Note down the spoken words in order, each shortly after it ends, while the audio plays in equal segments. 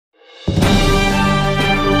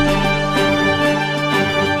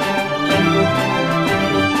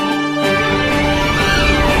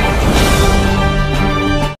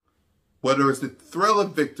Whether it's the thrill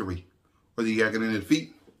of victory or the agony of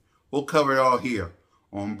defeat, we'll cover it all here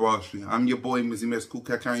on Broad Street. I'm your boy, Mizzy Mess Cool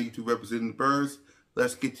Cat on YouTube representing the birds.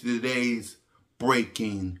 Let's get to today's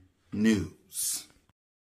breaking news.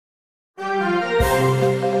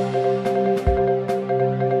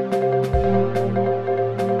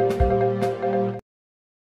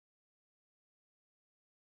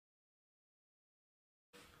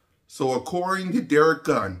 So according to Derek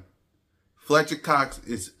Gunn, Fletcher Cox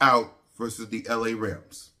is out versus the LA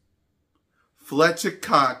Rams. Fletcher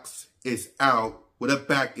Cox is out with a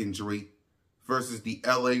back injury versus the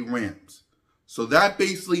LA Rams. So that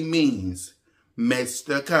basically means,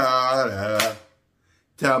 Mr. Carter,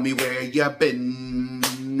 tell me where you been.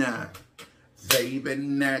 They've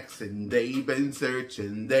been asking, they've been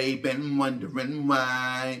searching, they've been wondering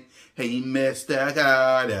why. Hey, Mr.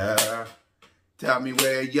 Carter, tell me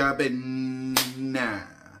where you been.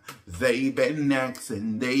 They've been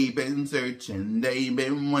asking, they've been searching, they've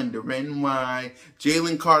been wondering why.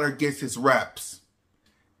 Jalen Carter gets his reps.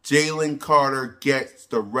 Jalen Carter gets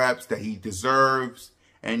the reps that he deserves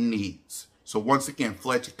and needs. So once again,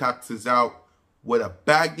 Fletcher Cox is out with a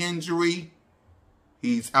back injury.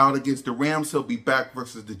 He's out against the Rams. He'll be back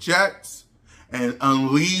versus the Jets. And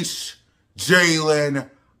unleash Jalen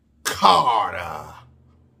Carter.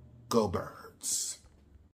 Go Birds.